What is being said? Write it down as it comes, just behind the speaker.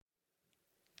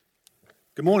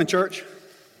Good morning, church.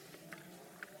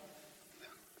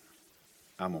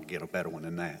 I'm going to get a better one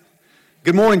than that.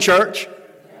 Good morning, church.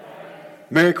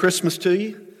 Merry Christmas to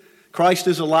you. Christ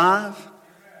is alive.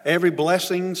 Every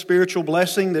blessing, spiritual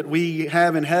blessing that we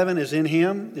have in heaven is in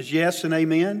Him, is yes and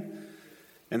amen.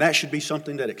 And that should be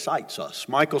something that excites us.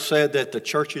 Michael said that the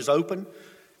church is open,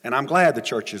 and I'm glad the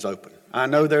church is open. I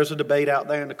know there's a debate out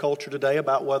there in the culture today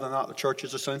about whether or not the church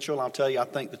is essential. I'll tell you, I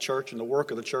think the church and the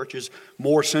work of the church is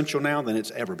more essential now than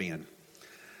it's ever been.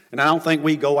 And I don't think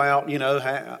we go out,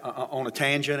 on a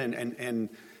tangent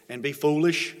and be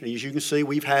foolish. As you can see,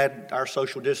 we've had our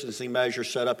social distancing measures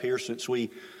set up here since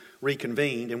we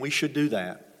reconvened, and we should do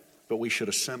that, but we should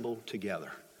assemble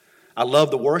together. I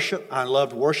love the worship. I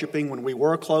loved worshiping when we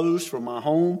were closed from my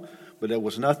home, but there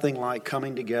was nothing like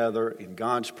coming together in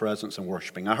God's presence and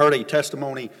worshiping. I heard a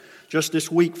testimony just this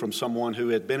week from someone who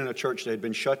had been in a church that had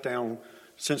been shut down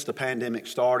since the pandemic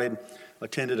started,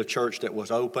 attended a church that was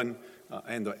open,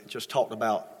 and just talked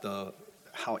about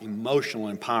how emotional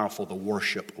and powerful the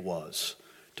worship was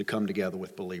to come together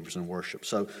with believers in worship.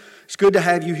 So it's good to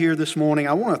have you here this morning.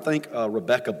 I want to thank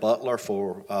Rebecca Butler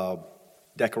for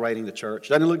decorating the church.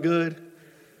 Doesn't it look good?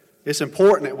 It's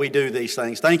important that we do these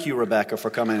things. Thank you, Rebecca, for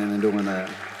coming in and doing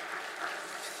that.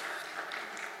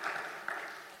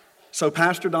 So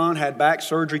Pastor Don had back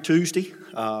surgery Tuesday.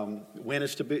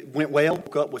 Went well,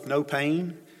 woke up with no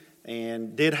pain,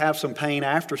 and did have some pain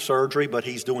after surgery, but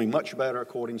he's doing much better,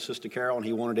 according to Sister Carol, and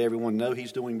he wanted everyone to know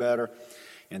he's doing better,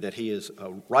 and that he is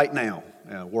right now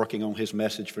working on his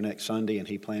message for next Sunday, and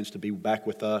he plans to be back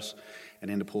with us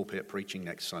and in the pulpit preaching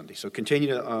next Sunday. So continue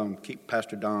to keep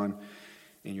Pastor Don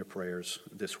in your prayers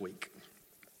this week.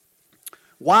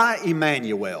 Why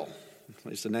Emmanuel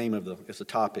is the name of the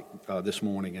topic this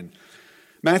morning. And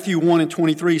Matthew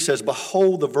 1:23 says,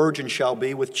 "Behold, the virgin shall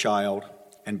be with child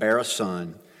and bear a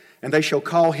son, and they shall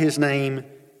call his name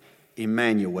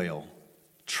Emmanuel,"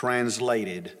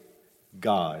 translated,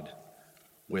 God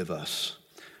with us.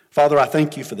 Father, I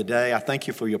thank you for the day. I thank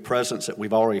you for your presence that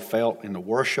we've already felt in the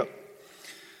worship.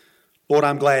 Lord,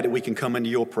 I'm glad that we can come into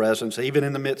your presence, even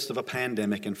in the midst of a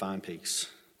pandemic, and find peace.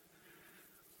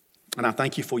 And I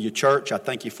thank you for your church. I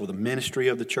thank you for the ministry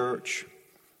of the church.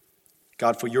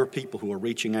 God, for your people who are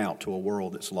reaching out to a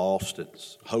world that's lost,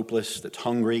 that's hopeless, that's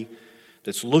hungry,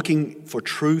 that's looking for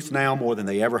truth now more than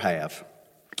they ever have.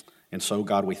 And so,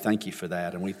 God, we thank you for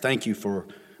that. And we thank you for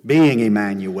being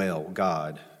Emmanuel,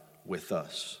 God with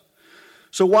us.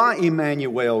 So why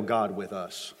Emmanuel, God with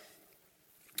us?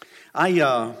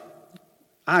 I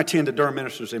attend the Durham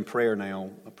Ministers in Prayer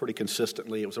now pretty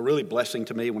consistently. It was a really blessing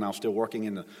to me when I was still working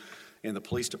in the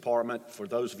police department. For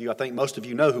those of you, I think most of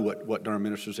you know what Durham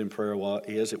Ministers in Prayer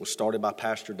is. It was started by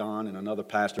Pastor Don and another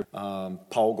pastor,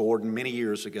 Paul Gordon, many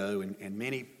years ago. And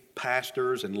many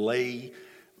pastors and lay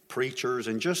preachers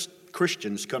and just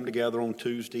Christians come together on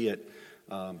Tuesday at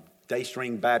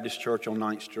Daystream Baptist Church on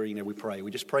 9th Street, and we pray.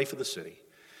 We just pray for the city.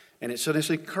 And it's an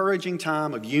encouraging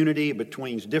time of unity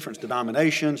between different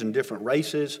denominations and different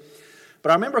races.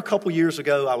 But I remember a couple years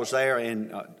ago I was there,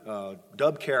 and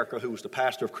Dub Carricker, who was the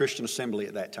pastor of Christian Assembly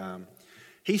at that time,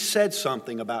 he said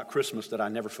something about Christmas that I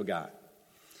never forgot.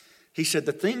 He said,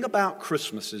 the thing about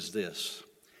Christmas is this: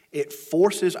 it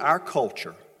forces our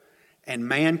culture and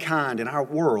mankind in our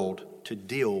world to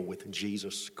deal with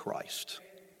Jesus Christ.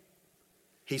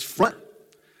 He's front.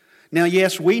 Now,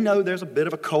 yes, we know there's a bit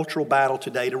of a cultural battle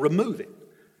today to remove it.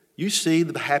 You see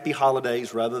the happy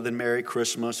holidays rather than Merry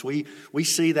Christmas. We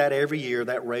see that every year.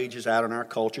 That rages out in our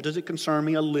culture. Does it concern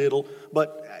me a little?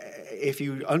 But if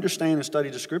you understand and study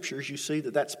the Scriptures, you see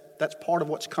that's part of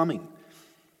what's coming.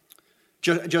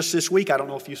 Just this week, I don't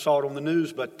know if you saw it on the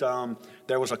news, but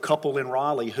there was a couple in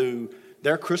Raleigh who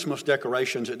their Christmas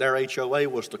decorations at their HOA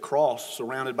was the cross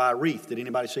surrounded by a wreath. Did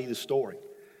anybody see this story?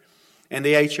 And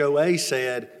the HOA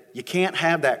said, you can't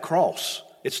have that cross.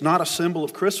 It's not a symbol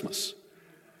of Christmas.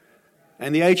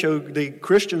 And the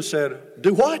Christians said,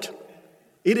 do what?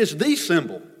 It is the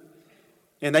symbol.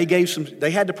 And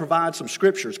they had to provide some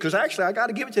scriptures. Because actually, I got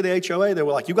to give it to the HOA. They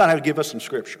were like, you got to give us some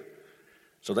scripture.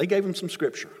 So they gave them some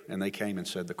scripture. And they came and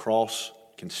said, the cross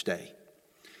can stay.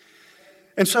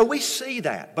 And so we see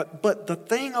that. But the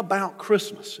thing about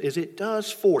Christmas is it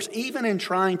does force, even in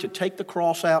trying to take the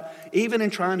cross out, even in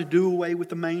trying to do away with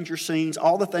the manger scenes,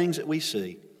 all the things that we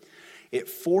see, it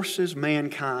forces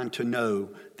mankind to know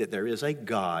that there is a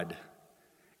God,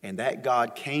 and that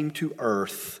God came to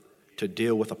earth to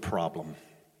deal with a problem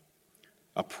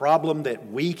that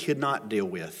we could not deal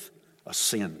with, a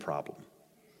sin problem.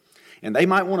 And they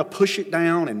might want to push it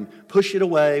down and push it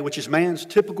away, which is man's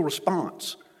typical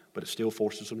response. But it still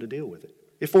forces them to deal with it.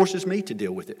 It forces me to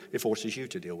deal with it. It forces you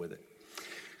to deal with it.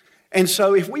 And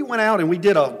so if we went out and we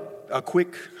did a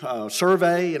quick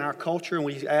survey in our culture and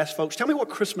we asked folks, tell me what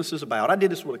Christmas is about. I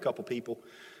did this with a couple people.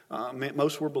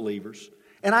 Most were believers.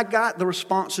 And I got the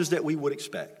responses that we would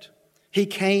expect. He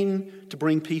came to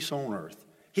bring peace on earth.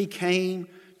 He came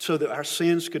so that our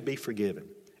sins could be forgiven.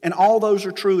 And all those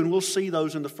are true, and we'll see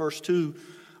those in the first two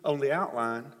on the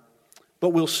outline. But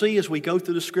we'll see as we go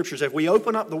through the Scriptures, if we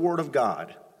open up the Word of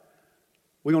God,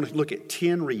 we're going to look at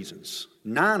 10 reasons,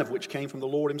 9 of which came from the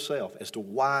Lord Himself, as to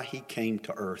why He came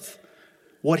to earth,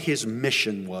 what His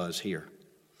mission was here.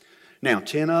 Now,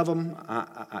 10 of them,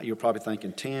 you're probably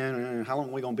thinking, 10, how long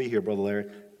are we going to be here, Brother Larry?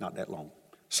 Not that long.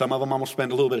 Some of them I'm going to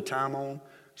spend a little bit of time on,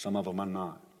 some of them I'm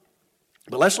not.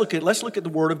 But let's look at the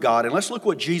Word of God, and let's look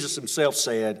what Jesus Himself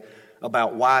said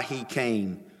about why He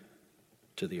came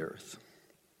to the earth.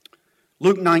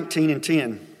 Luke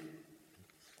 19:10.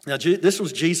 Now, this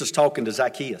was Jesus talking to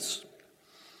Zacchaeus.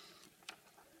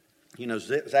 You know,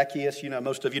 Zacchaeus,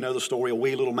 most of you know the story, a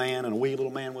wee little man, and a wee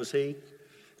little man was he.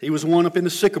 He was the one up in the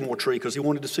sycamore tree because he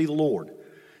wanted to see the Lord.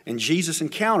 And Jesus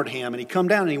encountered him, and he come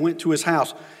down and he went to his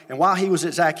house. And while he was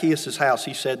at Zacchaeus' house,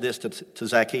 he said this to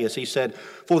Zacchaeus. He said,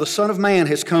 "For the Son of Man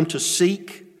has come to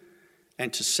seek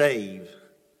and to save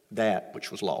that which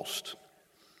was lost."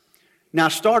 Now, I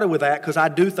started with that because I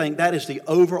do think that is the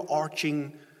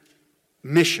overarching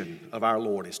mission of our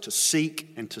Lord, is to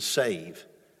seek and to save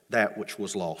that which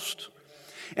was lost.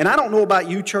 And I don't know about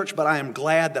you, church, but I am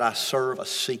glad that I serve a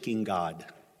seeking God.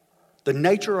 The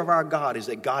nature of our God is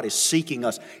that God is seeking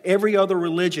us. Every other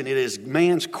religion, it is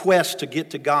man's quest to get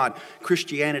to God.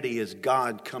 Christianity is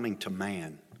God coming to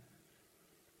man.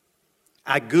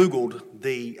 I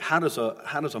Googled how does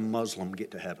a Muslim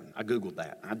get to heaven? I Googled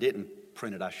that. I didn't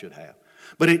print it, I should have.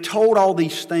 But it told all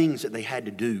these things that they had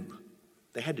to do.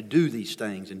 They had to do these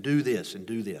things and do this and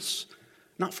do this.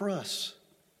 Not for us.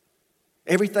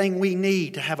 Everything we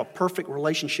need to have a perfect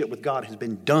relationship with God has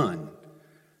been done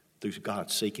through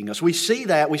God seeking us. We see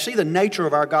the nature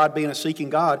of our God being a seeking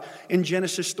God in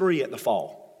Genesis 3 at the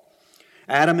fall.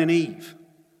 Adam and Eve.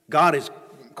 God has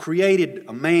created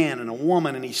a man and a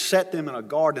woman, and He set them in a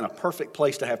garden, a perfect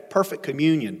place to have perfect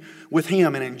communion with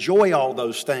Him and enjoy all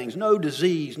those things. No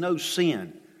disease, no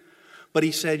sin. But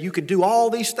He said, you can do all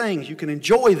these things, you can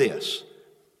enjoy this.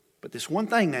 But this one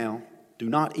thing now, do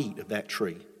not eat of that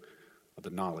tree of the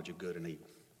knowledge of good and evil.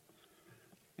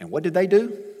 And what did they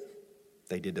do?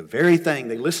 They did the very thing.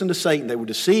 They listened to Satan. They were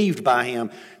deceived by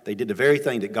him. They did the very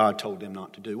thing that God told them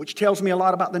not to do, which tells me a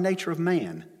lot about the nature of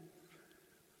man.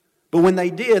 But when they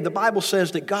did, the Bible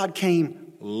says that God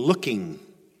came looking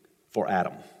for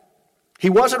Adam. He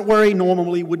wasn't where he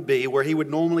normally would be, where he would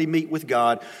normally meet with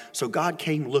God, so God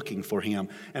came looking for him.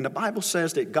 And the Bible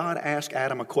says that God asked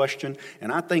Adam a question,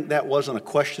 and I think that wasn't a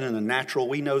question in the natural.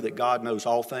 We know that God knows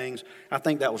all things. I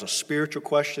think that was a spiritual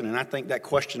question, and I think that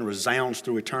question resounds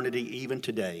through eternity even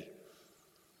today.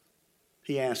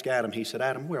 He asked Adam, he said,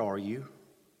 "Adam, where are you?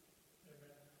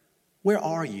 Where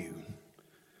are you?"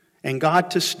 And God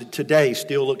today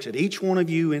still looks at each one of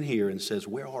you in here and says,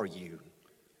 "Where are you?"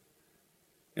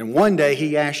 And one day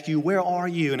He asked you, "Where are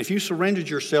you?" And if you surrendered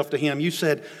yourself to Him, you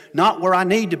said, "Not where I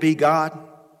need to be, God."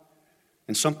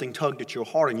 And something tugged at your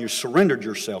heart and you surrendered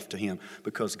yourself to Him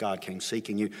because God came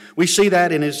seeking you. We see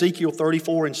that in Ezekiel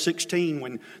 34:16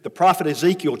 when the prophet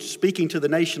Ezekiel speaking to the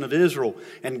nation of Israel,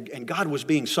 and God was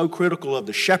being so critical of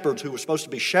the shepherds who were supposed to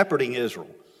be shepherding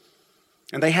Israel.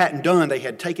 And they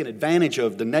had taken advantage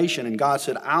of the nation, and God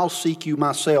said, "I'll seek you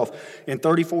myself." In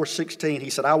 34:16, He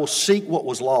said, "I will seek what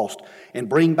was lost and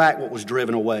bring back what was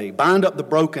driven away, bind up the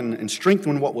broken and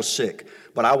strengthen what was sick,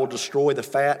 but I will destroy the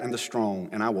fat and the strong,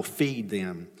 and I will feed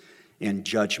them in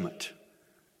judgment."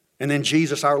 And then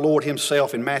Jesus, our Lord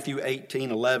Himself, in Matthew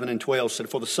 18:11 and 12 said,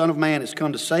 "For the Son of Man has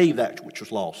come to save that which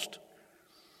was lost."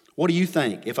 What do you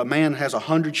think? If a man has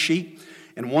 100 sheep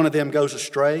and one of them goes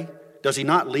astray, does he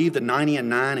not leave the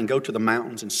 99 and go to the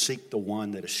mountains and seek the one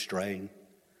that is straying?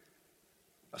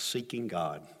 A seeking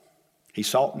God. He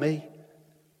sought me.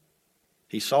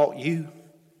 He sought you.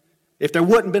 If there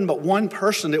wouldn't have been but one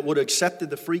person that would have accepted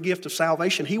the free gift of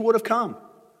salvation, He would have come.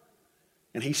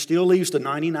 And He still leaves the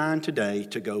 99 today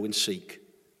to go and seek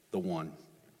the one.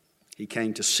 He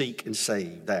came to seek and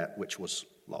save that which was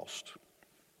lost.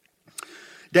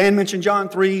 Dan mentioned John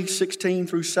 3:16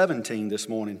 through 17 this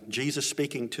morning. Jesus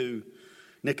speaking to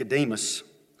Nicodemus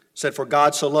said, "For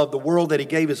God so loved the world that He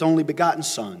gave His only begotten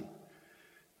Son,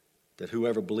 that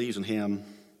whoever believes in Him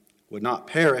would not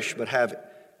perish but have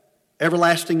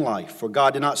everlasting life. For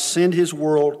God did not send His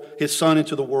Son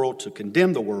into the world to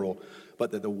condemn the world,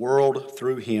 but that the world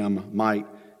through Him might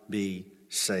be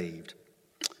saved."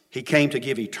 He came to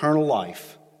give eternal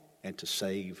life and to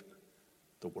save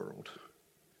the world.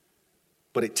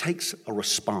 But it takes a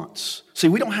response. See,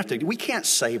 we can't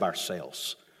save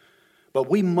ourselves, but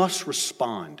we must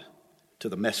respond to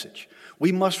the message.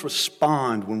 We must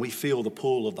respond when we feel the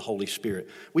pull of the Holy Spirit.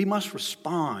 We must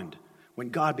respond when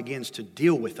God begins to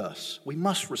deal with us. We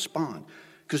must respond.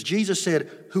 Because Jesus said,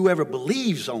 whoever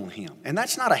believes on him. And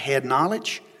that's not a head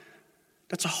knowledge.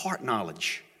 That's a heart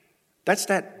knowledge. That's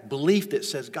that belief that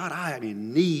says, God, I am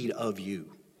in need of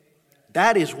you.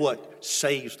 That is what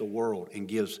saves the world and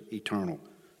gives eternal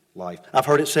life. I've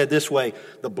heard it said this way,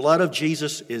 the blood of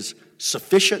Jesus is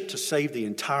sufficient to save the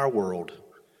entire world.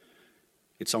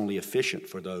 It's only efficient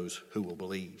for those who will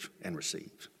believe and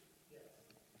receive.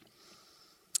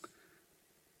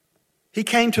 He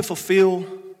came to fulfill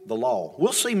the law.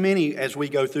 We'll see many as we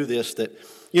go through this that,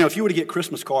 if you were to get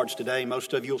Christmas cards today,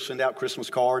 most of you will send out Christmas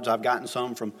cards. I've gotten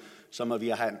some from some of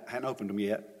you. I hadn't opened them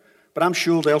yet. But I'm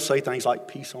sure they'll say things like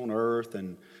peace on earth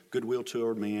and goodwill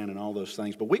toward men and all those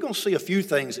things. But we're going to see a few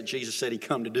things that Jesus said he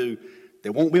come to do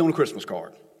that won't be on a Christmas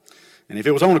card. And if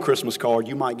it was on a Christmas card,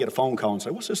 you might get a phone call and say,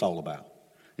 what's this all about?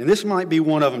 And this might be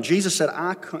one of them. Jesus said,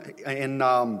 in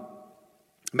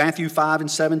Matthew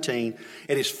 5:17,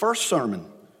 at his first Sermon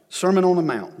on the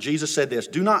Mount, Jesus said this,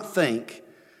 do not think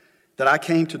that I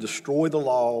came to destroy the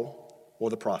law or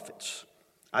the prophets.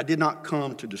 I did not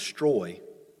come to destroy,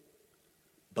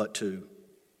 but to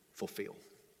fulfill.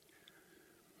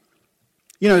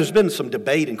 There's been some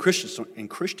debate in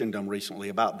Christendom recently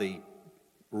about the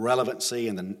relevancy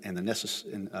and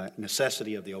the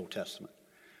necessity of the Old Testament.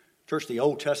 Church, the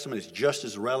Old Testament is just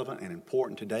as relevant and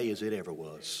important today as it ever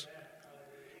was.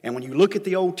 And when you look at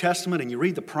the Old Testament and you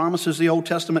read the promises of the Old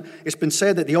Testament, it's been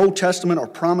said that the Old Testament are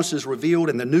promises revealed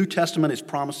and the New Testament is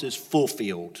promises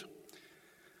fulfilled.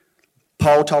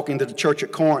 Paul, talking to the church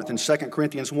at Corinth in 2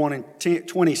 Corinthians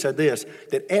 1:20, said this,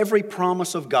 that every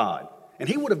promise of God, and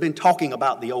he would have been talking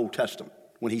about the Old Testament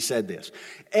when he said this,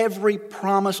 every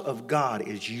promise of God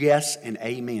is yes and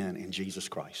amen in Jesus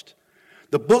Christ.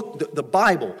 The book, the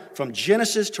Bible, from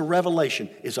Genesis to Revelation,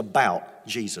 is about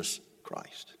Jesus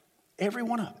Christ. Every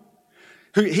one of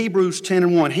it. Hebrews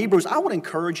 10:1. Hebrews, I would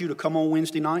encourage you to come on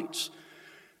Wednesday nights.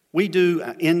 We do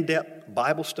an in-depth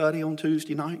Bible study on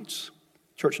Tuesday nights.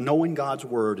 Church, knowing God's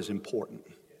Word is important.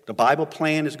 The Bible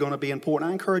plan is going to be important.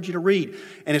 I encourage you to read.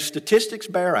 And if statistics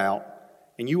bear out,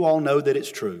 and you all know that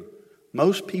it's true,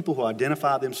 most people who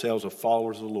identify themselves as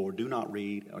followers of the Lord do not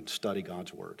read or study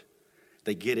God's Word.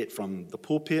 They get it from the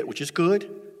pulpit, which is good,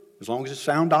 as long as it's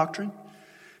sound doctrine.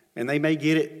 And they may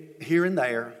get it here and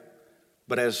there.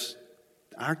 But as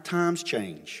our times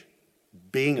change,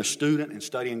 being a student and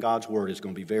studying God's Word is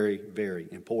going to be very, very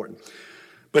important.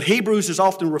 But Hebrews is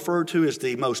often referred to as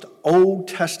the most Old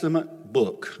Testament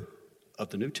book of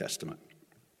the New Testament.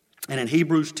 And in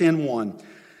Hebrews 10:1,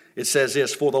 it says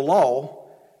this, for the law,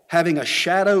 having a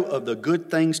shadow of the good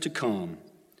things to come,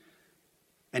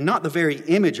 and not the very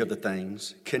image of the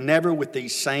things, can never with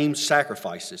these same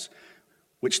sacrifices,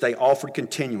 which they offered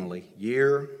continually,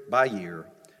 year by year,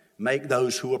 make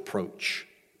those who approach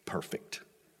perfect.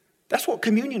 That's what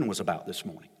communion was about this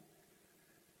morning.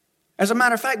 As a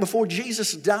matter of fact, before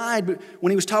Jesus died,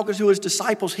 when he was talking to his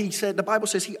disciples, he said, the Bible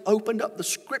says he opened up the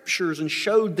scriptures and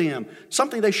showed them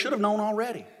something they should have known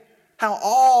already. How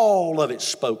all of it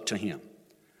spoke to him.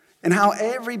 And how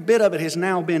every bit of it has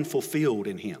now been fulfilled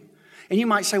in him. And you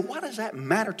might say, why does that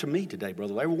matter to me today,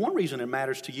 Brother Larry? Well, one reason it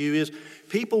matters to you is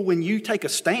people, when you take a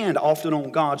stand often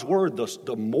on God's Word,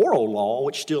 the moral law,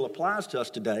 which still applies to us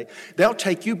today, they'll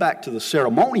take you back to the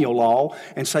ceremonial law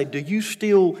and say, do you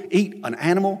still eat an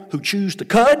animal who chews the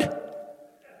cud?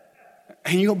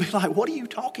 And you'll be like, what are you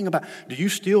talking about? Do you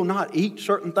still not eat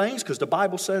certain things? Because the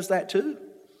Bible says that too.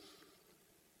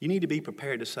 You need to be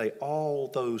prepared to say all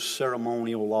those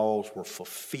ceremonial laws were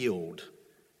fulfilled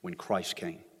when Christ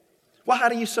came. Well, how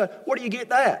do you say, where do you get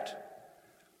that?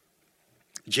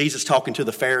 Jesus talking to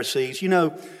the Pharisees.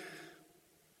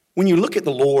 When you look at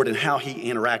the Lord and how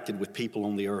he interacted with people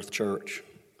on the earth, church,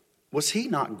 was he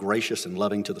not gracious and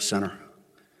loving to the sinner?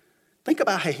 Think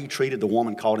about how he treated the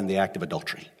woman caught in the act of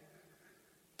adultery.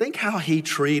 Think how he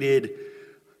treated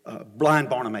blind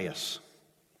Bartimaeus.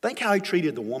 Think how he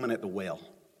treated the woman at the well.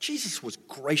 Jesus was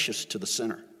gracious to the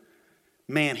sinner.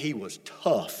 Man, he was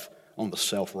tough on the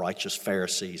self-righteous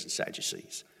Pharisees and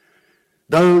Sadducees.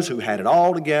 Those who had it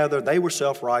all together, they were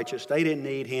self-righteous, they didn't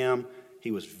need him. He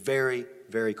was very,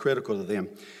 very critical of them.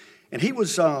 And he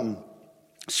was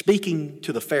speaking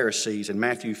to the Pharisees in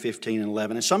Matthew 15 and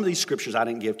 11. And some of these scriptures I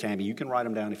didn't give Tammy. You can write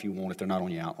them down if you want, if they're not on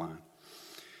your outline.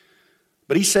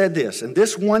 But he said this, and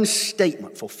this one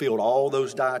statement fulfilled all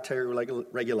those dietary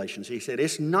regulations. He said,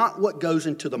 it's not what goes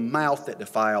into the mouth that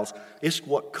defiles, it's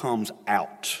what comes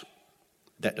out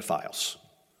that defiles.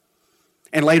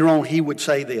 And later on he would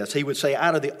say this. He would say,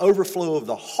 out of the overflow of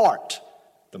the heart,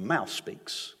 the mouth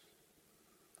speaks.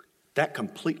 That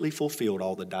completely fulfilled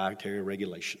all the dietary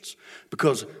regulations.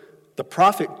 Because the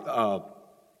prophet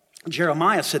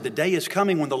Jeremiah said the day is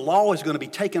coming when the law is going to be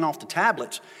taken off the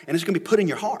tablets and it's going to be put in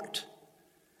your heart.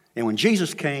 And when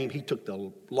Jesus came, he took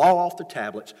the law off the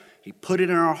tablets. He put it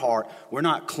in our heart. We're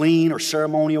not clean or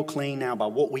ceremonial clean now by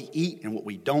what we eat and what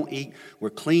we don't eat.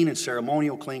 We're clean and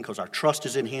ceremonial clean because our trust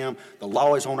is in him. The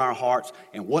law is on our hearts.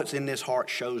 And what's in this heart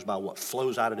shows by what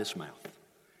flows out of this mouth.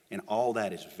 And all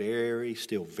that is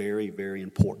still very, very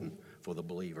important for the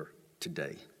believer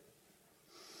today.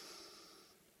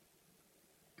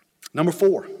 Number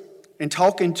 4, in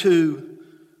talking to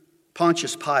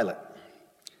Pontius Pilate,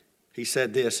 he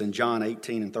said this in John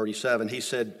 18:37. He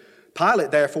said,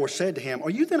 Pilate therefore said to him, are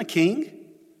you then a king?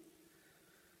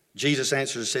 Jesus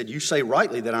answered and said, you say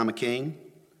rightly that I'm a king.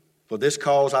 For this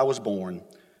cause I was born,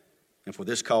 and for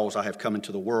this cause I have come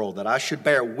into the world, that I should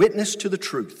bear witness to the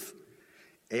truth.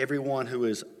 Everyone who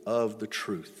is of the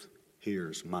truth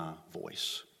hears my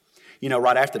voice. You know,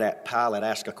 right after that, Pilate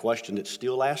asked a question that's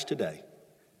still asked today.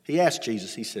 He asked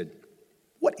Jesus, he said,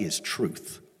 what is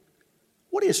truth?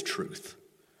 What is truth?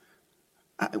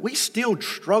 We still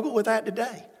struggle with that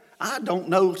today. I don't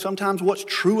know sometimes what's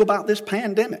true about this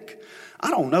pandemic.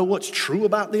 I don't know what's true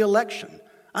about the election.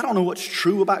 I don't know what's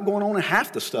true about going on in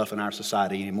half the stuff in our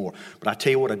society anymore. But I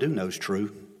tell you what I do know is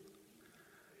true.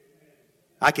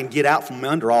 I can get out from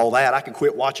under all that. I can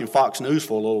quit watching Fox News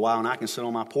for a little while and I can sit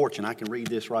on my porch and I can read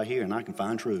this right here and I can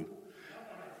find truth.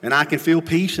 And I can feel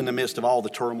peace in the midst of all the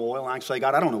turmoil. And I can say,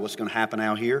 God, I don't know what's going to happen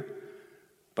out here.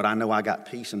 But I know I got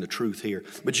peace in the truth here.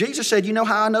 But Jesus said, you know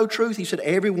how I know truth? He said,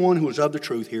 everyone who is of the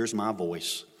truth hears my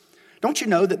voice. Don't you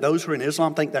know that those who are in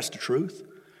Islam think that's the truth?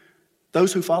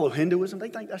 Those who follow Hinduism, they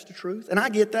think that's the truth. And I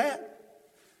get that.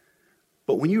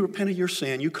 But when you repent of your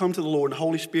sin, you come to the Lord and the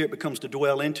Holy Spirit becomes to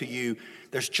dwell into you,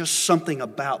 there's just something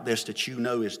about this that you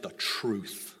know is the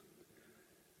truth.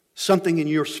 Something in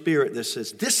your spirit that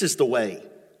says, this is the way.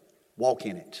 Walk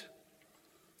in it.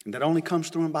 And that only comes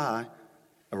through and by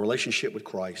a relationship with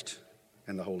Christ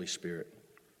and the Holy Spirit.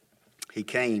 He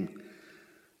came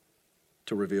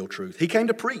to reveal truth. He came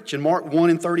to preach in Mark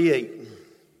 1:38.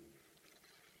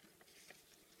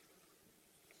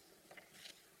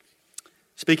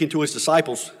 Speaking to his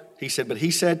disciples, he said, but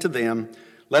he said to them,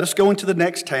 let us go into the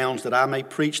next towns that I may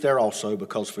preach there also,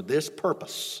 because for this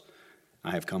purpose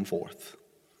I have come forth.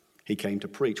 He came to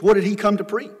preach. What did he come to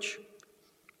preach?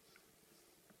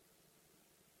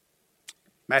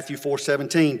 Matthew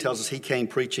 4:17 tells us he came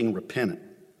preaching repentance,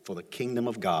 for the kingdom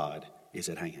of God is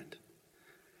at hand.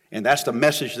 And that's the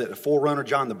message that the forerunner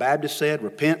John the Baptist said,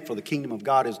 repent, for the kingdom of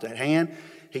God is at hand.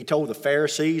 He told the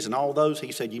Pharisees and all those,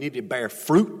 he said, you need to bear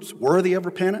fruits worthy of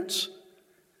repentance.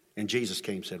 And Jesus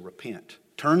came and said, repent.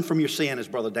 Turn from your sin, as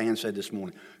Brother Dan said this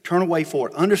morning. Turn away for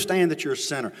it. Understand that you're a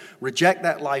sinner. Reject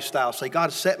that lifestyle. Say,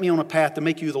 God, set me on a path to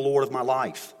make you the Lord of my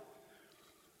life.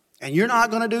 And you're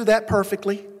not going to do that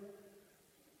perfectly.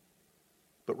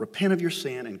 But repent of your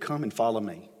sin and come and follow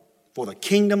me. For the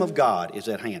kingdom of God is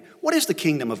at hand. What is the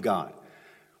kingdom of God?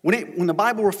 When the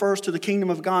Bible refers to the kingdom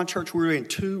of God, church, we're in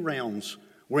two realms.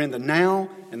 We're in the now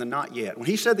and the not yet. When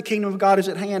he said the kingdom of God is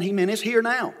at hand, he meant it's here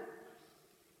now.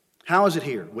 How is it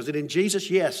here? Was it in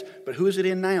Jesus? Yes. But who is it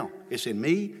in now? It's in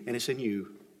me and it's in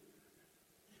you.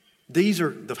 These are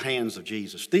the hands of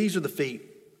Jesus. These are the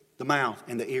feet, the mouth,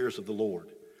 and the ears of the Lord.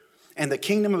 And the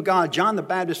kingdom of God, John the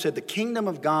Baptist said the kingdom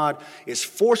of God is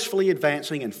forcefully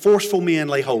advancing and forceful men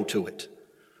lay hold to it.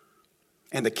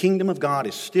 And the kingdom of God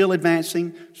is still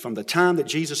advancing from the time that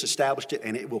Jesus established it,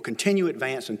 and it will continue to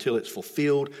advance until it's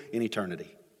fulfilled in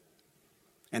eternity.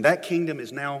 And that kingdom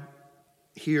is now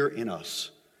here in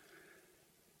us.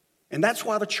 And that's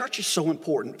why the church is so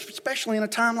important, especially in a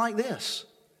time like this.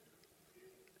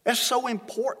 That's so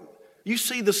important. You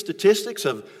see the statistics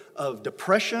of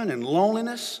depression and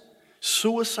loneliness,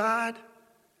 suicide.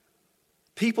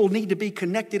 People need to be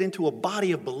connected into a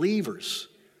body of believers.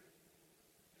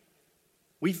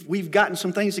 We've gotten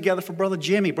some things together for Brother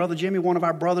Jimmy. Brother Jimmy, one of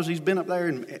our brothers, he's been up there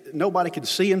and nobody could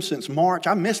see him since March.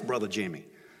 I miss Brother Jimmy.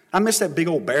 I miss that big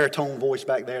old baritone voice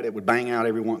back there that would bang out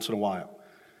every once in a while.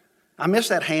 I miss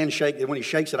that handshake that when he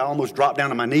shakes it, I almost drop down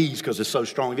to my knees because it's so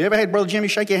strong. Have you ever had Brother Jimmy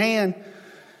shake your hand?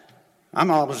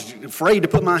 I'm always afraid to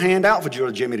put my hand out for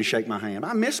Brother Jimmy to shake my hand.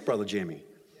 I miss Brother Jimmy.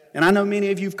 And I know many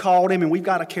of you have called him and we've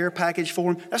got a care package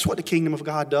for him. That's what the kingdom of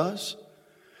God does.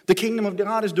 The kingdom of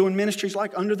God is doing ministries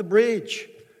like Under the Bridge,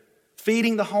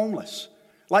 feeding the homeless,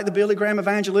 like the Billy Graham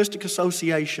Evangelistic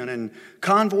Association and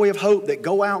Convoy of Hope that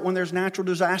go out when there's natural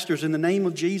disasters in the name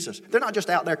of Jesus. They're not just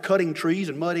out there cutting trees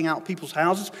and mudding out people's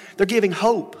houses. They're giving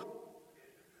hope.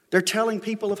 They're telling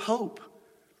people of hope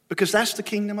because that's the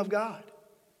kingdom of God.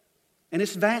 And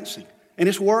it's advancing and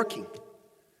it's working.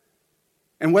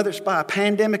 And whether it's by a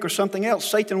pandemic or something else,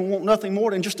 Satan will want nothing more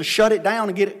than just to shut it down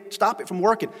and stop it from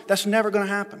working. That's never going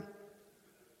to happen.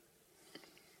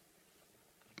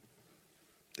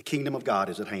 The kingdom of God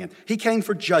is at hand. He came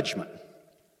for judgment.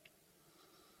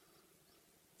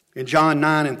 In John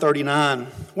 9:39,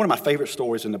 one of my favorite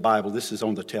stories in the Bible, this is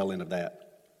on the tail end of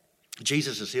that.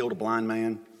 Jesus has healed a blind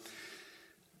man.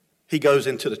 He goes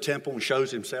into the temple and shows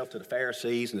himself to the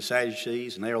Pharisees and the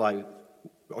Sadducees, and they're like,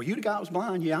 "Are you the guy that was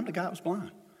blind?" "Yeah, I'm the guy that was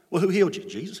blind." "Well, who healed you?"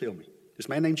 "Jesus healed me. This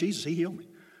man named Jesus, he healed me."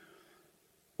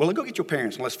 "Well, go get your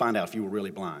parents and let's find out if you were really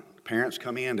blind." Parents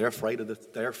come in, they're afraid of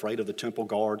the temple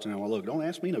guards, and they're like, "Look, don't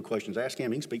ask me no questions. Ask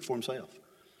him. He can speak for himself."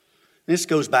 And this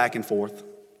goes back and forth.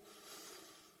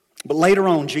 But later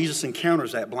on, Jesus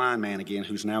encounters that blind man again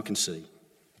who's now can see.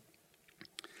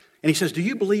 And he says, "Do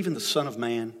you believe in the Son of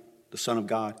Man, the Son of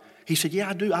God?" He said, "Yeah,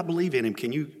 I do. I believe in him.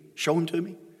 Can you show him to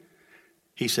me?"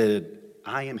 He said,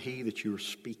 "I am he that you are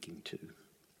speaking to."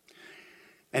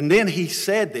 And then he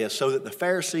said this so that the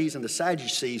Pharisees and the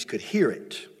Sadducees could hear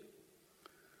it.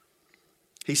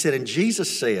 He said, and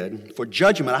Jesus said, "For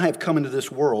judgment I have come into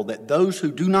this world, that those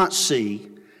who do not see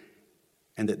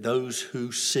and that those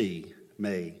who see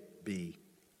may be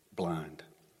blind."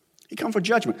 He come for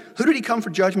judgment. Who did he come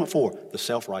for judgment for? The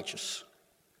self-righteous.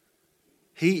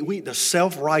 The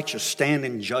self-righteous stand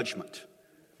in judgment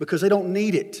because they don't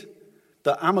need it.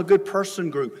 The "I'm a good person"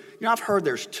 group. You know, I've heard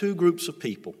there's two groups of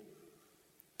people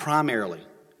primarily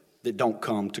that don't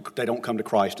come to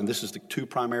Christ, and this is the two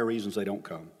primary reasons they don't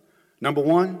come. Number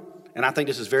one, and I think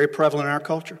this is very prevalent in our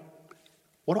culture,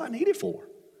 what do I need it for?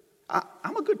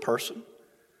 I'm a good person.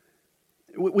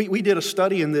 We did a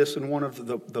study in this in one of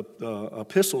the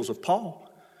epistles of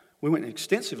Paul. We went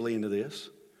extensively into this.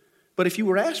 But if you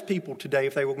were to ask people today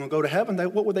if they were going to go to heaven,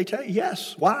 what would they tell you?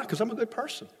 Yes. Why? Because I'm a good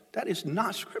person. That is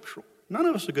not scriptural. None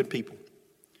of us are good people.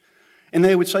 And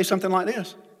they would say something like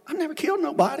this: "I've never killed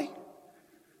nobody."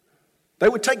 They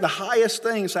would take the highest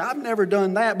thing and say, "I've never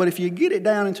done that." But if you get it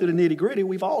down into the nitty-gritty,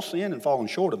 we've all sinned and fallen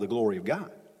short of the glory of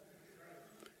God.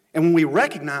 And when we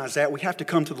recognize that, we have to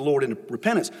come to the Lord in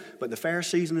repentance. But the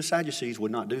Pharisees and the Sadducees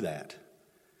would not do that.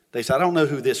 They said, "I don't know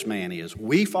who this man is.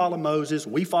 We follow Moses.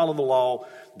 We follow the law.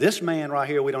 This man right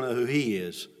here, we don't know who he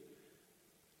is."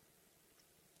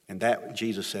 And that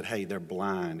Jesus said, hey, they're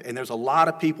blind. And there's a lot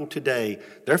of people today,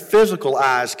 their physical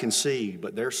eyes can see,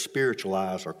 but their spiritual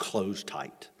eyes are closed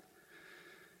tight.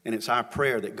 And it's our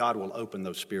prayer that God will open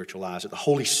those spiritual eyes, that the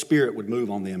Holy Spirit would move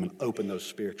on them and open those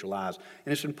spiritual eyes.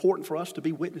 And it's important for us to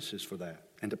be witnesses for that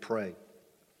and to pray.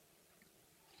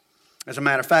 As a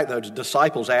matter of fact, the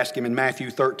disciples asked him in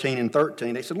Matthew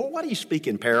 13:13, they said, "Lord, why do you speak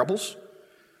in parables?"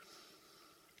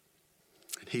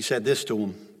 And he said this to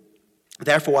them: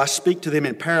 "Therefore I speak to them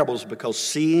in parables, because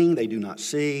seeing they do not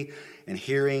see, and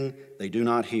hearing they do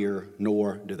not hear,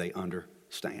 nor do they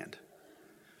understand."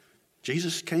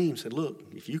 Jesus came and said, look,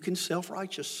 if you can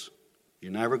self-righteous,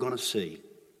 you're never going to see.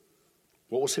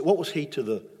 What was he to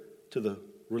the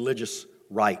religious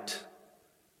right?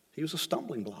 He was a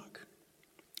stumbling block.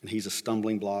 And he's a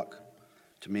stumbling block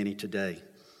to many today.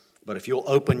 But if you'll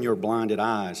open your blinded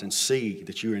eyes and see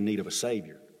that you're in need of a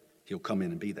Savior, he'll come in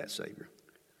and be that Savior.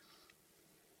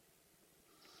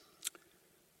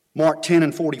 Mark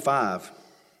 10:45,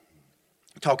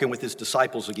 talking with his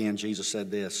disciples again, Jesus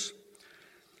said this: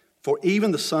 "For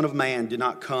even the Son of Man did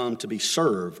not come to be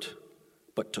served,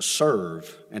 but to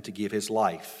serve and to give his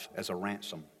life as a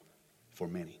ransom for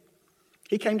many."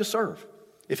 He came to serve.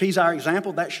 If he's our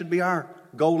example, that should be our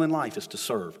goal in life, is to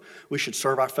serve. We should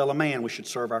serve our fellow man. We should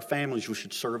serve our families. We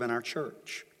should serve in our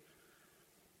church.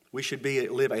 We should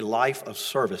live a life of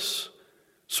service.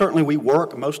 Certainly we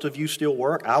work. Most of you still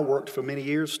work. I worked for many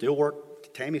years, still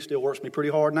work. Tammy still works me pretty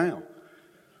hard now.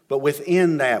 But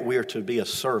within that, we are to be a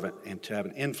servant and to have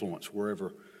an influence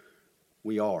wherever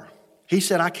we are. He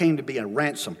said, "I came to be a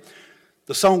ransom."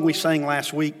 The song we sang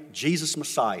last week, Jesus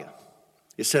Messiah,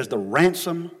 it says, "The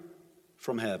ransom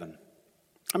from heaven."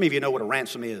 How many of you know what a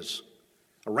ransom is?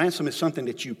 A ransom is something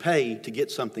that you pay to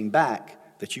get something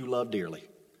back that you love dearly.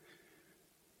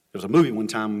 There was a movie one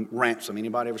time, Ransom.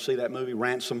 Anybody ever see that movie,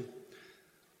 Ransom?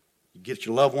 You get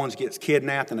your loved ones gets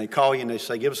kidnapped, and they call you and they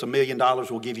say, "Give us $1 million,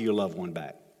 we'll give you your loved one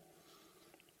back."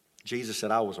 Jesus said,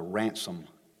 "I was a ransom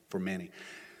for many."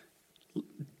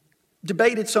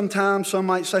 debated sometimes. Some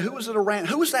might say, who was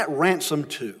that ransom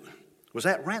to? Was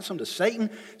that ransom to Satan?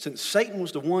 Since Satan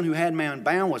was the one who had man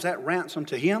bound, was that ransom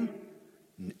to him?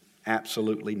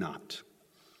 Absolutely not.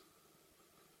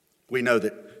 We know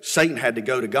that Satan had to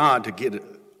go to God to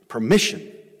get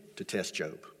permission to test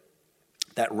Job.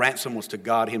 That ransom was to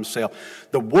God himself.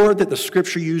 The word that the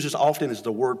Scripture uses often is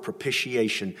the word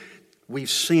propitiation. We've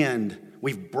sinned.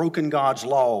 We've broken God's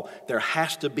law. There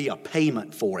has to be a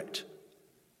payment for it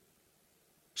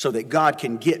so that God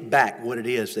can get back what it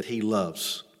is that he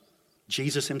loves.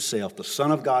 Jesus himself, the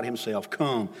Son of God himself,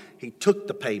 come. He took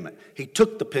the payment. He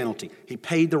took the penalty. He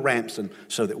paid the ransom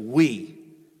so that we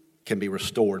can be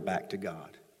restored back to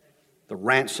God. The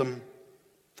ransom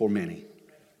for many.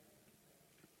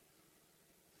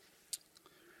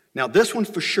 Now, this one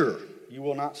for sure you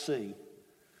will not see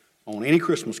on any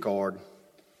Christmas card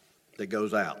that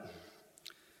goes out.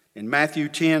 In Matthew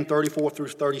 10, 34 through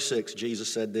 36,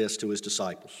 Jesus said this to his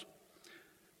disciples.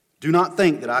 Do not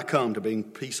think that I come to bring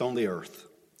peace on the earth.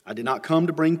 I did not come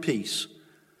to bring peace,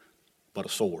 but a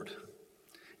sword.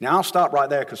 Now, I'll stop right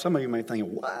there because some of you may think,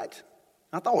 what?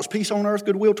 I thought it was peace on earth,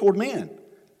 goodwill toward men.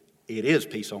 It is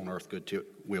peace on earth,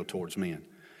 goodwill towards men,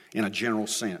 in a general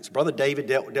sense. Brother David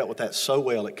dealt with that so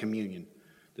well at communion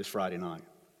this Friday night.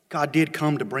 God did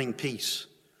come to bring peace.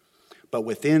 But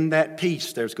within that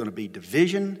peace, there's going to be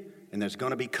division and there's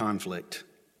going to be conflict.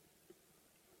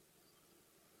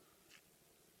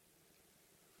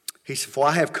 He said, for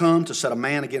I have come to set a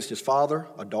man against his father,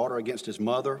 a daughter against his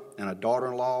mother, and a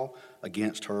daughter-in-law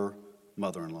against her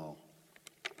mother-in-law.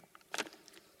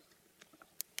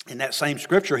 In that same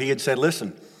scripture, he had said,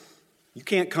 listen, you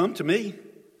can't come to me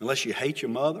unless you hate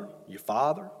your mother, your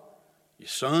father, your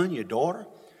son, your daughter.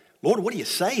 Lord, what are you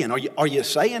saying? Are you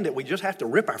saying that we just have to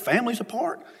rip our families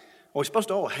apart? Are we supposed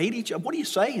to all hate each other? What are you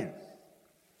saying?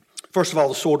 First of all,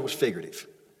 the sword was figurative.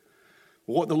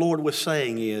 What the Lord was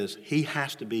saying is he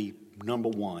has to be number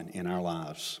one in our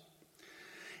lives.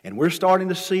 And we're starting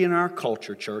to see in our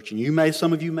culture, church, and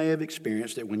some of you may have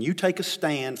experienced it, when you take a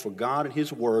stand for God and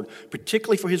his word,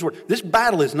 particularly for his word. This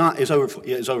battle is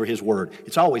over his word.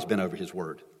 It's always been over his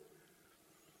word.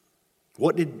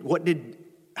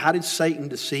 How did Satan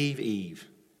deceive Eve?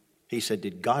 He said,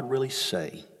 did God really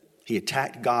say? He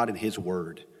attacked God and his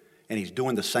word. And he's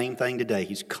doing the same thing today.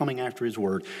 He's coming after his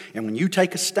word. And when you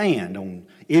take a stand on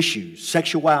issues,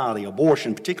 sexuality,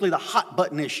 abortion, particularly the hot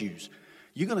button issues,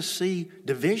 you're going to see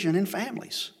division in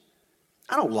families.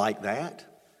 I don't like that.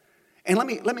 And let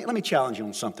me challenge you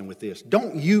on something with this.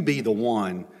 Don't you be the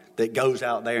one that goes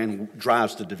out there and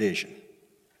drives the division.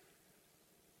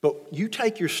 But you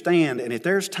take your stand, and if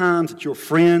there's times that your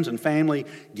friends and family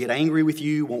get angry with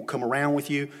you, won't come around with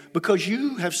you, because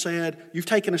you have said, you've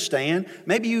taken a stand,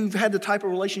 maybe you've had the type of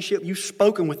relationship, you've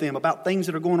spoken with them about things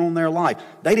that are going on in their life.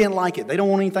 They didn't like it. They don't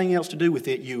want anything else to do with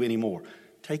you anymore.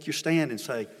 Take your stand and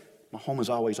say, my home is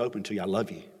always open to you. I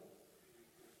love you.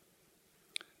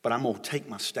 But I'm going to take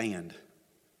my stand.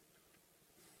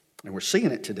 And we're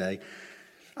seeing it today.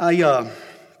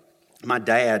 My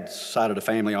dad's side of the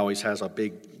family always has a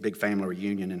big family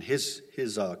reunion, and his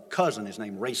cousin is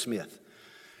named Ray Smith.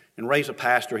 And Ray's a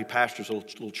pastor. He pastors a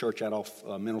little church out off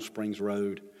Mineral Springs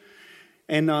Road.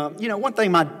 And, one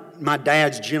thing my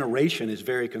dad's generation is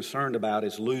very concerned about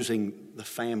is losing the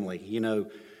family.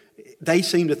 They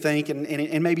seem to think,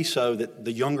 and maybe so, that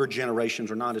the younger generations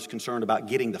are not as concerned about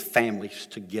getting the families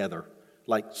together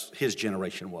like his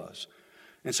generation was.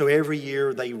 And so every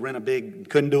year they rent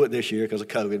couldn't do it this year because of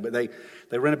COVID, but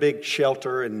they rent a big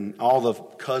shelter, and all the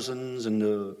cousins and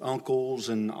the uncles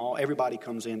and everybody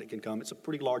comes in that can come. It's a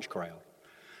pretty large crowd.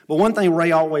 But one thing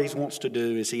Ray always wants to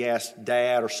do is he asks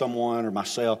Dad or someone or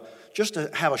myself just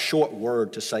to have a short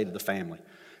word to say to the family.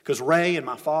 Because Ray and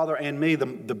my father and me, the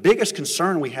biggest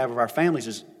concern we have of our families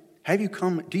is,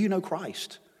 do you know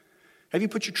Christ? Have you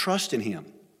put your trust in him?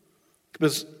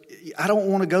 Because I don't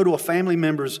want to go to a family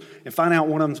member's and find out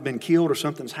one of them's been killed or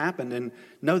something's happened and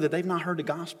know that they've not heard the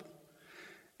gospel.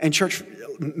 And church,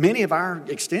 many of our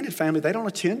extended family, they don't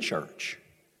attend church.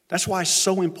 That's why it's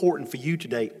so important for you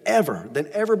today, than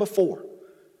ever before,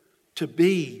 to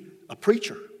be a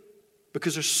preacher.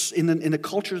 Because there's in the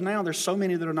cultures now, there's so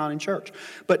many that are not in church.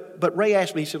 But Ray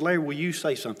asked me, he said, Larry, will you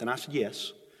say something? I said,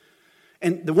 yes.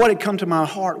 And what had come to my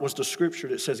heart was the scripture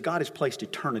that says God has placed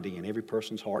eternity in every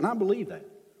person's heart. And I believe that.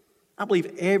 I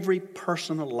believe every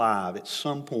person alive at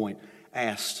some point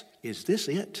asks, is this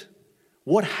it?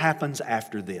 What happens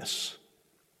after this?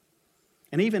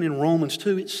 And even in Romans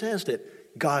 2, it says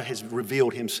that God has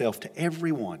revealed himself to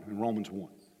everyone in Romans 1.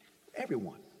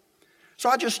 Everyone. So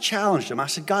I just challenged him. I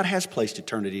said, God has placed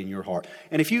eternity in your heart.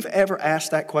 And if you've ever asked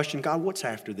that question, God, what's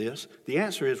after this? The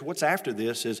answer is, what's after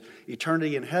this is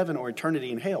eternity in heaven or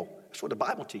eternity in hell. That's what the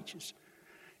Bible teaches.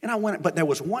 And I went, but there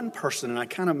was one person, and I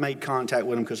kind of made contact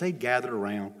with him because they gathered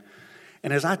around.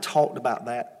 And as I talked about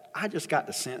that, I just got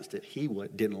the sense that he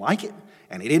didn't like it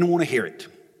and he didn't want to hear it.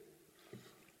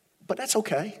 But that's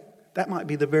okay. That might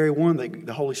be the very one that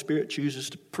the Holy Spirit chooses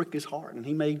to prick his heart, and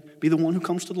he may be the one who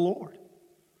comes to the Lord.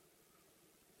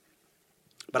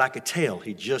 But I could tell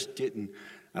he just didn't,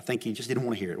 I think he just didn't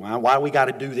want to hear it. Why we got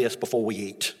to do this before we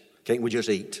eat? Can't we just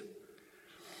eat?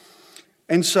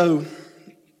 And so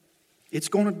it's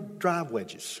going to drive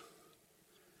wedges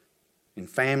in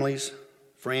families,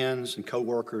 friends, and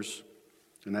co-workers.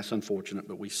 And that's unfortunate,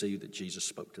 but we see that Jesus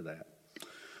spoke to that.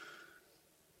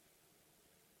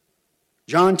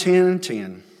 John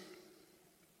 10:10.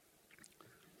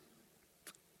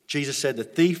 Jesus said, the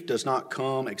thief does not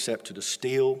come except to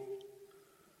steal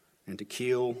and to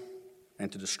kill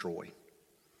and to destroy.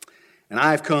 And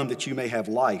I have come that you may have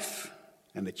life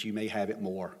and that you may have it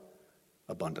more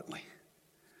abundantly.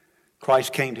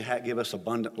 Christ came to give us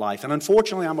abundant life. And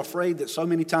unfortunately, I'm afraid that so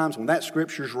many times when that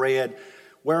scripture is read,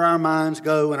 where our minds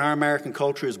go in our American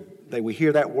culture is that we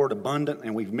hear that word abundant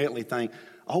and we immediately think,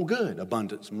 oh good,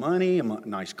 abundance, money,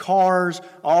 nice cars,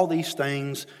 all these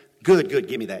things. Good,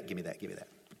 give me that, give me that, give me that.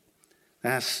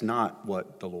 That's not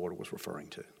what the Lord was referring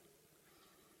to.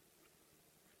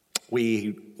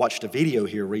 We watched a video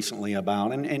here recently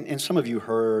about, and some of you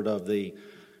heard of the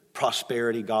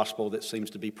prosperity gospel that seems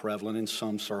to be prevalent in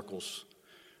some circles,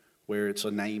 where it's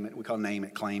a name it, we call name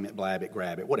it, claim it, blab it,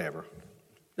 grab it, whatever.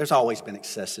 There's always been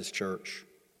excesses, church.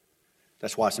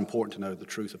 That's why it's important to know the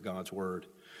truth of God's word.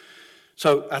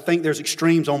 So I think there's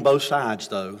extremes on both sides,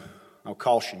 though. I'll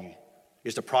caution you.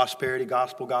 Is the prosperity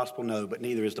gospel? No, but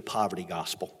neither is the poverty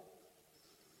gospel.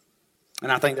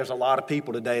 And I think there's a lot of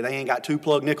people today, they ain't got two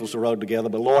plug nickels to rub together,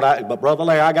 but but Brother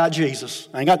Larry, I got Jesus.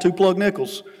 I ain't got two plug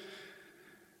nickels.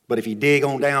 But if you dig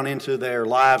on down into their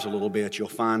lives a little bit, you'll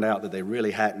find out that they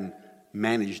really hadn't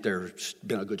managed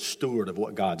been a good steward of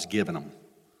what God's given them.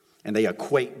 And they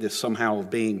equate this somehow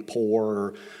of being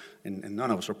poor, and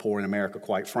none of us are poor in America,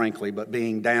 quite frankly, but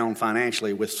being down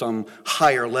financially with some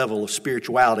higher level of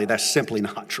spirituality. That's simply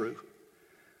not true.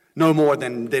 No more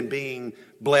than being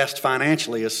blessed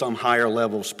financially is some higher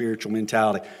level of spiritual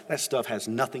mentality. That stuff has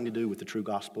nothing to do with the true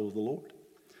gospel of the Lord.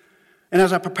 And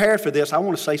as I prepared for this, I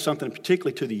want to say something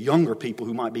particularly to the younger people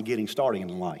who might be getting started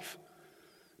in life.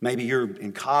 Maybe you're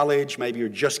in college, maybe you're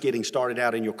just getting started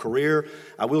out in your career.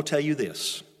 I will tell you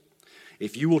this.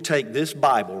 If you will take this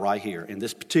Bible right here, in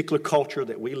this particular culture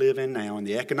that we live in now, in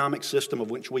the economic system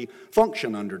of which we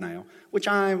function under now,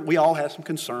 we all have some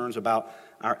concerns about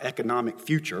our economic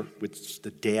future with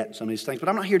the debt and some of these things, but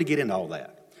I'm not here to get into all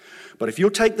that. But if you'll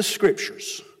take the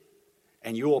scriptures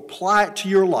and you'll apply it to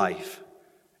your life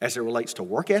as it relates to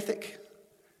work ethic,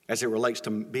 as it relates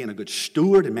to being a good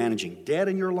steward and managing debt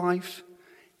in your life,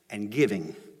 and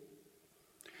giving,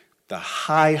 the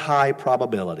high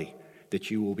probability that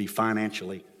you will be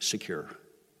financially secure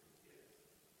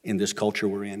in this culture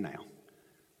we're in now.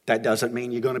 That doesn't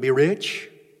mean you're going to be rich,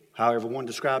 however one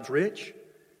describes rich.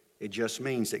 It just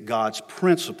means that God's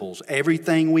principles,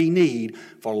 everything we need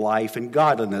for life and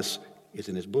godliness, is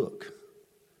in His book.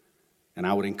 And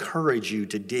I would encourage you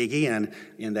to dig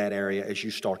in that area as you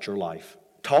start your life.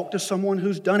 Talk to someone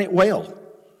who's done it well.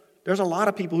 There's a lot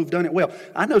of people who've done it well.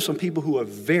 I know some people who are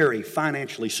very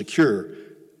financially secure.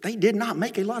 They did not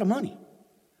make a lot of money.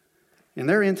 And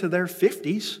they're into their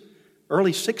 50s,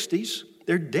 early 60s.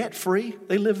 They're debt-free.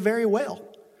 They live very well.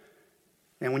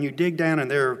 And when you dig down and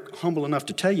they're humble enough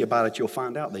to tell you about it, you'll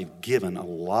find out they've given a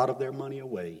lot of their money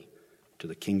away to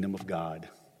the kingdom of God.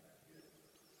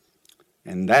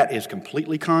 And that is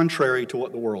completely contrary to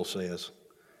what the world says.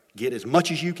 Get as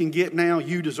much as you can get now.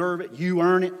 You deserve it. You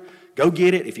earn it. Go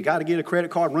get it. If you got to get a credit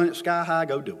card, run it sky high,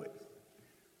 go do it.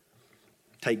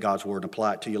 Take God's word and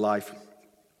apply it to your life.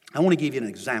 I want to give you an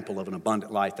example of an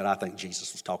abundant life that I think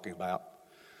Jesus was talking about.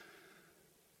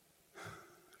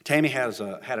 Tammy had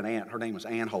an aunt. Her name was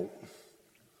Ann Holt.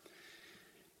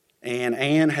 And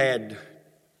Ann had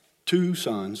 2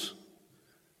 sons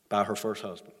by her first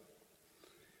husband.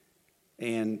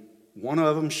 And one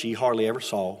of them she hardly ever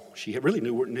saw. She really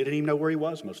didn't even know where he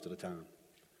was most of the time.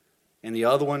 And the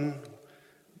other one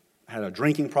had a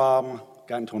drinking problem,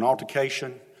 got into an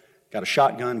altercation, got a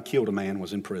shotgun, killed a man,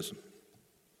 was in prison.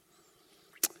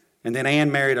 And then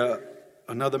Ann married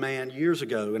another man years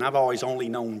ago, and I've always only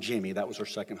known Jimmy. That was her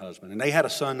second husband. And they had a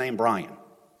son named Brian.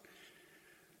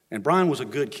 And Brian was a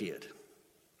good kid.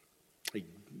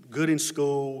 Good in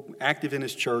school, active in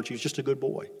his church. He was just a good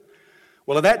boy.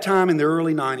 Well, at that time in the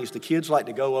early 90s, the kids liked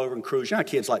to go over and cruise. You know how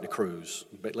kids like to cruise,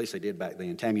 but at least they did back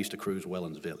then. Tammy used to cruise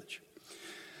Wellens Village.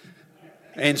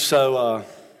 And so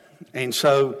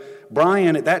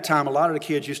Brian, at that time, a lot of the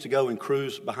kids used to go and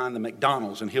cruise behind the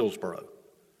McDonald's in Hillsboro.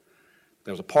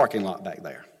 There was a parking lot back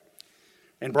there.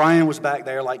 And Brian was back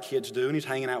there like kids do, and he's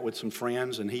hanging out with some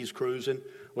friends, and he's cruising.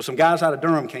 Well, some guys out of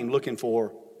Durham came looking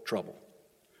for trouble.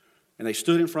 And they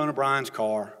stood in front of Brian's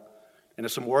car, and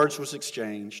some words was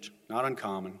exchanged, not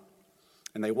uncommon.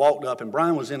 And they walked up, and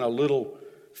Brian was in a little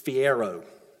Fiero,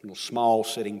 a little small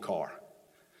sitting car.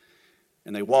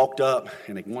 And they walked up,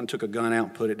 and one took a gun out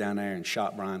and put it down there and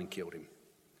shot Brian and killed him.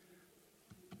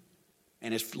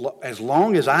 And as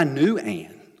long as I knew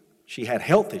Ann, she had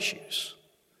health issues.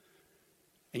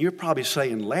 And you're probably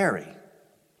saying, Larry,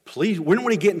 please, when are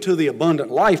we getting to the abundant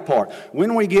life part?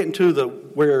 When are we getting to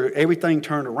where everything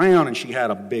turned around and she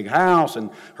had a big house and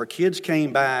her kids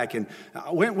came back? And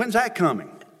when's that coming?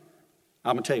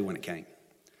 I'm going to tell you when it came.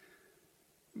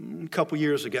 A couple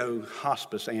years ago,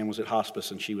 Ann was at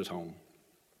hospice and she was home.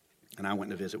 And I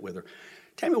went to visit with her.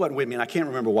 Tammy wasn't with me, and I can't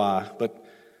remember why, but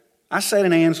I sat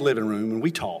in Ann's living room and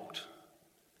we talked.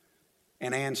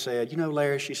 And Ann said,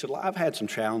 Larry, she said, I've had some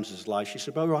challenges in life. She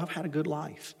said, Brother, I've had a good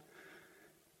life.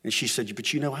 And she said,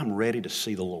 but I'm ready to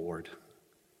see the Lord.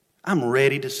 I'm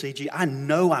ready to see Jesus. I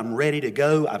know I'm ready to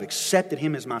go. I've accepted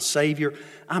Him as my Savior.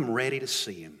 I'm ready to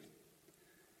see Him.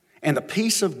 And the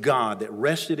peace of God that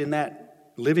rested in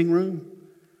that living room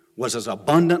was as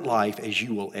abundant life as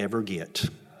you will ever get.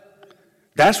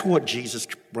 That's what Jesus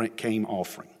came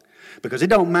offering. Because it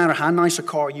don't matter how nice a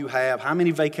car you have, how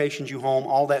many vacations you home,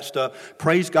 all that stuff.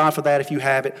 Praise God for that if you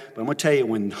have it. But I'm going to tell you,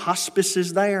 when hospice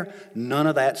is there, none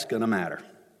of that's going to matter.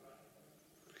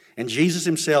 And Jesus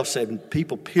Himself said,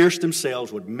 people pierce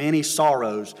themselves with many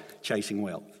sorrows chasing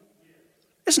wealth.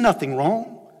 There's nothing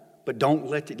wrong, but don't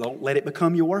let it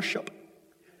become your worship.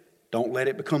 Don't let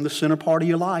it become the center part of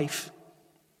your life.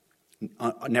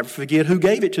 Never forget who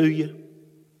gave it to you.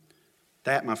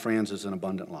 That, my friends, is an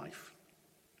abundant life.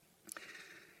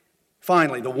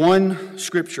 Finally, the one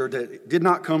scripture that did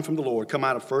not come from the Lord come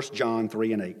out of 1 John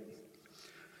 3 and 8.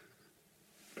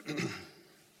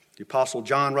 The Apostle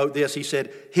John wrote this. He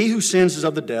said, He who sins is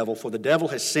of the devil, for the devil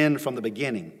has sinned from the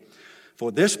beginning.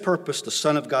 For this purpose the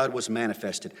Son of God was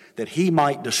manifested, that He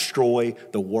might destroy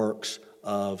the works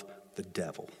of the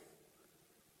devil.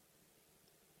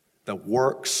 The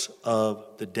works of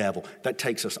the devil. That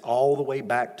takes us all the way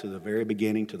back to the very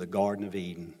beginning, to the Garden of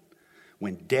Eden.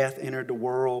 When death entered the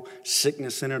world,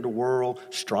 sickness entered the world,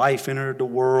 strife entered the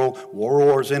world,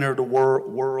 wars entered the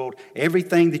world,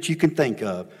 everything that you can think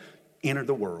of entered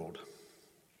the world.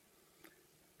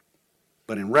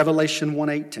 But in Revelation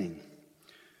 1:18,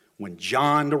 when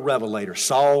John the Revelator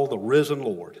saw the risen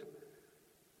Lord,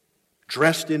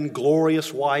 dressed in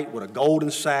glorious white with a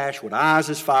golden sash, with eyes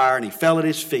as fire, and He fell at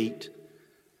His feet.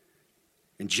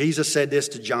 And Jesus said this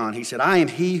to John. He said, I am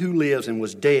He who lives and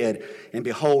was dead, and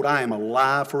behold, I am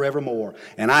alive forevermore,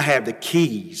 and I have the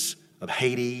keys of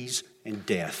Hades and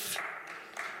death.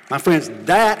 My friends,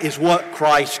 that is what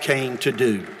Christ came to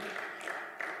do.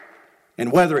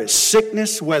 And whether it's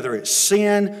sickness, whether it's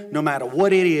sin, no matter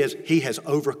what it is, He has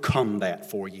overcome that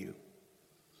for you.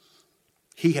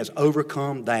 He has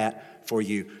overcome that for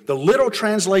you. The literal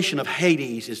translation of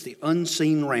Hades is the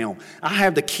unseen realm. I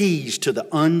have the keys to the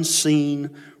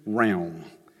unseen realm.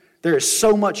 There is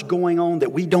so much going on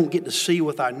that we don't get to see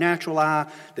with our natural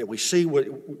eye, that we see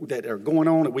that are going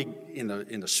on that we in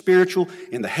the spiritual,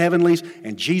 in the heavenlies,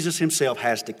 and Jesus Himself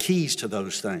has the keys to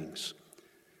those things.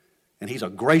 And He's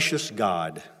a gracious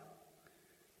God,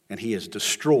 and He has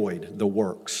destroyed the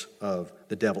works of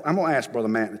the devil. I'm going to ask Brother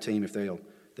Matt and the team if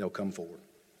they'll come forward.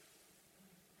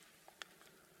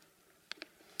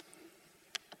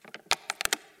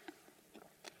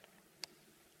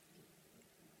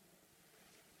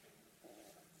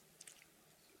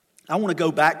 I want to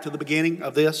go back to the beginning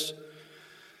of this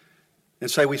and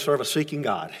say we serve a seeking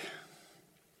God.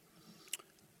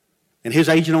 And His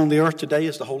agent on the earth today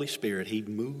is the Holy Spirit. He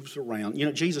moves around.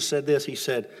 Jesus said this. He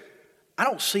said,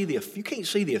 you can't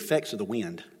see the effects of the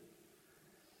wind.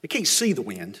 You can't see the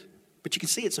wind, but you can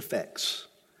see its effects.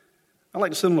 I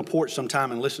like to sit on the porch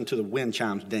sometime and listen to the wind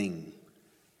chimes ding.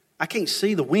 I can't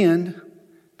see the wind,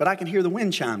 but I can hear the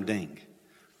wind chime ding.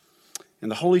 And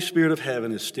the Holy Spirit of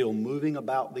heaven is still moving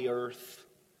about the earth.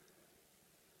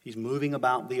 He's moving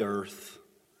about the earth,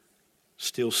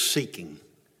 still seeking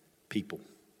people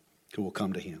who will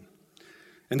come to Him.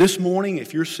 And this morning,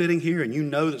 if you're sitting here and you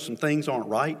know that some things aren't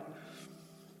right,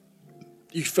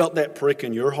 you felt that prick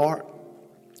in your heart,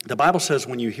 the Bible says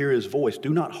when you hear His voice, do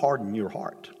not harden your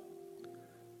heart.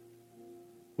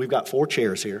 We've got 4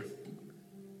 chairs here.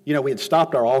 You know, we had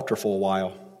stopped our altar for a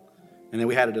while, and then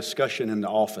we had a discussion in the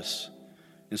office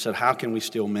and said, how can we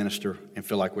still minister and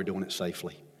feel like we're doing it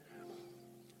safely?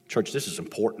 Church, this is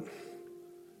important.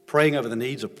 Praying over the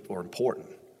needs are important.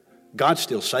 God's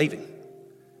still saving.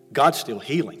 God's still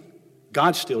healing.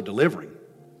 God's still delivering.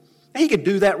 And He could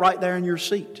do that right there in your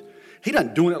seat. He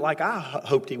doesn't do it like I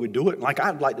hoped He would do it, like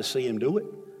I'd like to see Him do it.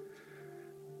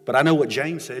 But I know what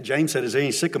James said. James said, is there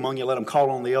any sick among you, let them call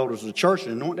on the elders of the church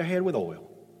and anoint their head with oil.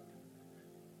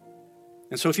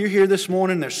 And so if you're here this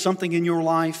morning, there's something in your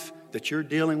life that you're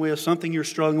dealing with, something you're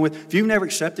struggling with. If you've never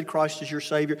accepted Christ as your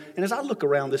Savior, and as I look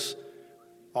around this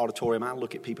auditorium, I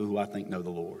look at people who I think know the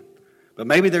Lord. But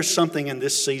maybe there's something in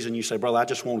this season you say, brother, I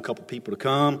just want a couple people to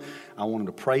come. I want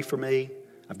them to pray for me.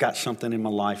 I've got something in my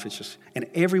life. It's just, and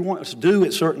everyone is due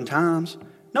at certain times.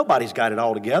 Nobody's got it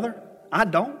all together. I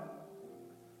don't.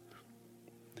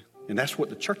 And that's what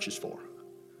the church is for.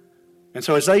 And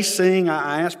so as they sing,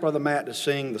 I asked Brother Matt to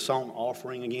sing the song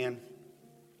Offering again.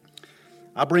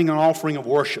 I bring an offering of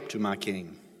worship to my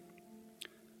King.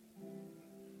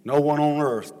 No one on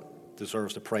earth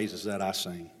deserves the praises that I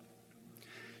sing.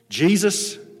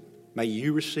 Jesus, may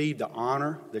you receive the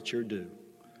honor that you're due.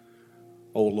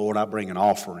 Oh Lord, I bring an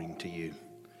offering to you.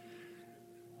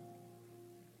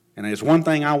 And there's one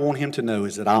thing I want him to know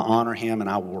is that I honor him and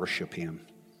I worship him.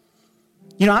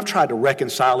 You know, I've tried to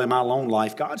reconcile in my own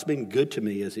life. God's been good to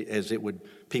me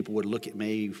people would look at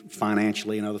me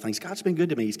financially and other things. God's been good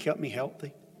to me. He's kept me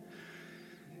healthy.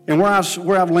 And where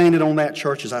I've landed on that,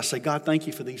 church, is I say, God, thank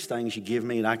you for these things you give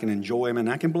me, and I can enjoy them, and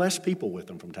I can bless people with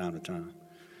them from time to time.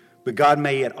 But God,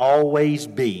 may it always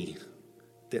be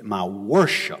that my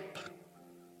worship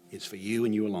is for you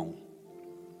and you alone.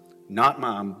 Not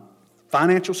my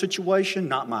financial situation,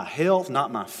 not my health,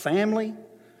 not my family.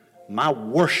 My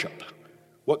worship,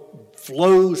 what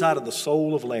flows out of the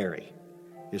soul of Larry,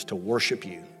 is to worship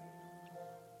you.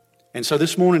 And so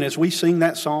this morning, as we sing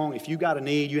that song, if you got a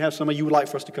need, you have somebody you would like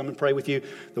for us to come and pray with you,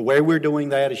 the way we're doing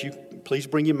that is you please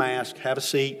bring your mask, have a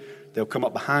seat. They'll come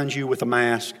up behind you with a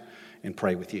mask and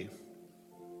pray with you.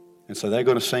 And so they're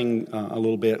going to sing a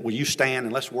little bit. Will you stand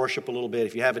and let's worship a little bit?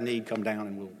 If you have a need, come down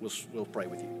and we'll pray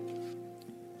with you.